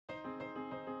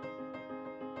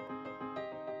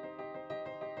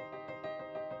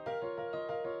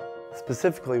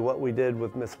Specifically, what we did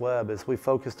with Miss Webb is we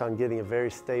focused on getting a very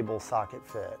stable socket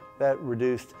fit. That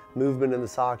reduced movement in the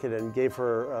socket and gave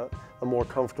her a more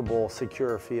comfortable,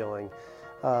 secure feeling.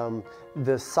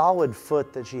 The solid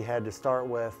foot that she had to start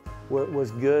with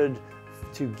was good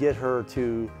to get her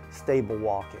to stable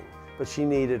walking. But she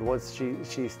needed, once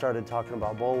she started talking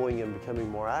about bowling and becoming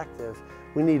more active,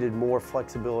 we needed more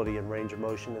flexibility and range of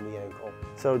motion in the ankle.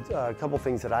 So a couple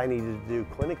things that I needed to do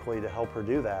clinically to help her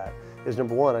do that is,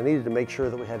 number one, I needed to make sure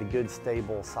that we had a good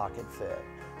stable socket fit.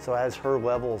 So as her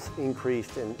levels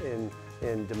increased in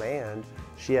demand,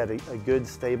 she had a good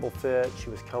stable fit, she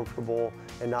was comfortable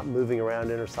and not moving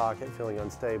around in her socket, feeling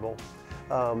unstable.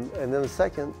 And then the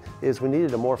second is we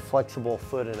needed a more flexible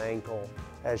foot and ankle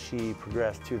as she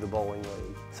progressed to the bowling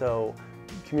league. So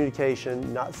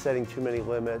communication, not setting too many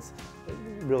limits,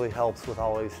 really helps with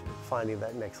always finding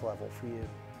that next level for you.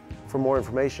 For more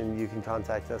information, you can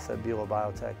contact us at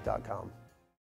bulowbiotech.com.